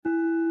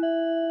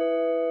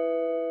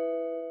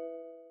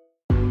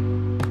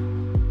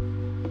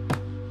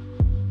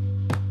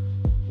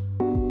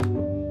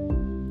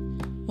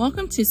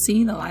Welcome to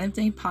See the Light of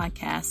Day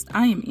podcast.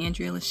 I am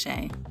Andrea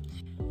Lachey.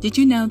 Did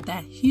you know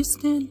that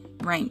Houston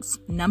ranks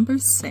number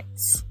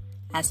 6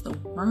 as the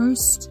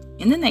worst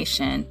in the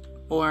nation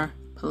for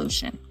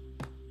pollution,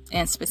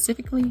 and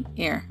specifically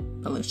air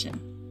pollution?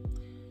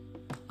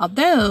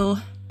 Although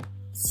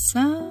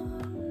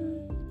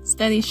some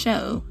studies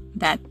show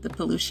that the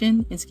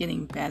pollution is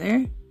getting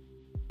better,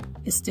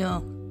 it's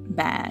still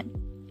bad,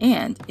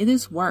 and it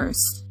is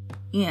worse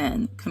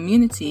in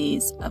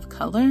communities of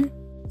color.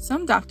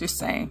 Some doctors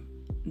say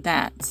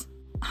that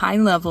high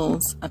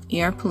levels of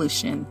air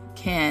pollution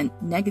can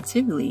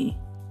negatively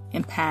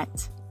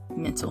impact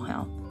mental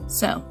health.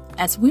 So,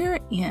 as we're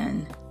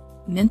in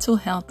Mental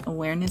Health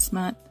Awareness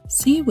Month,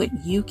 see what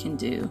you can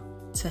do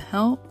to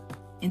help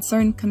in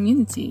certain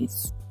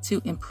communities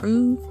to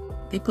improve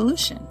the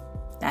pollution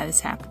that is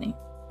happening.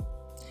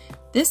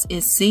 This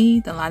is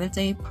See the Light of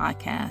Day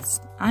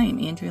podcast. I am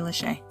Andrea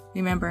Lachey.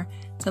 Remember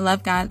to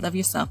love God, love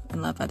yourself,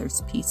 and love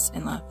others. Peace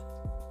and love.